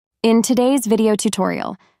In today's video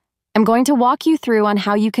tutorial, I'm going to walk you through on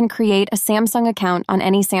how you can create a Samsung account on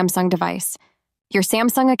any Samsung device. Your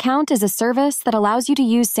Samsung account is a service that allows you to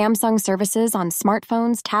use Samsung services on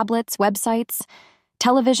smartphones, tablets, websites,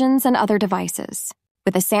 televisions, and other devices.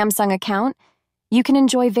 With a Samsung account, you can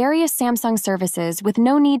enjoy various Samsung services with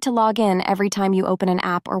no need to log in every time you open an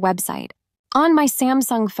app or website. On my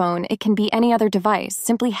Samsung phone, it can be any other device.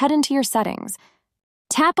 Simply head into your settings.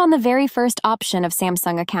 Tap on the very first option of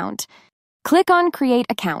Samsung account. Click on Create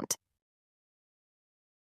Account.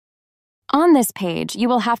 On this page, you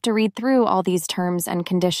will have to read through all these terms and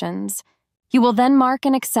conditions. You will then mark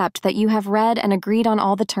and accept that you have read and agreed on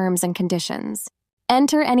all the terms and conditions.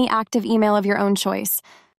 Enter any active email of your own choice.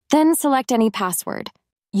 Then select any password.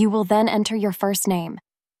 You will then enter your first name.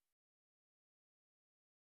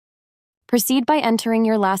 Proceed by entering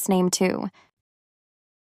your last name too.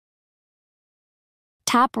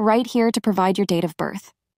 Tap right here to provide your date of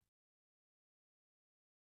birth.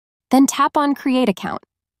 Then tap on Create Account.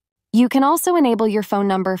 You can also enable your phone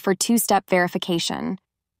number for two-step verification.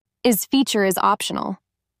 This feature is optional.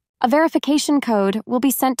 A verification code will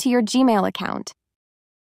be sent to your Gmail account.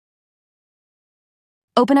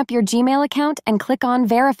 Open up your Gmail account and click on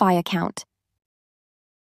Verify Account.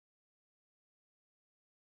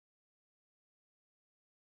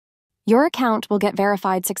 Your account will get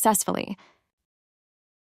verified successfully.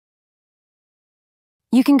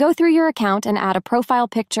 You can go through your account and add a profile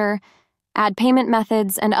picture, add payment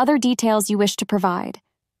methods, and other details you wish to provide.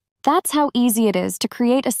 That's how easy it is to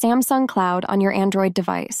create a Samsung Cloud on your Android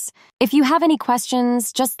device. If you have any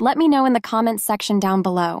questions, just let me know in the comments section down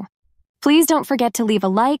below. Please don't forget to leave a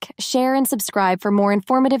like, share, and subscribe for more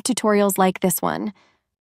informative tutorials like this one.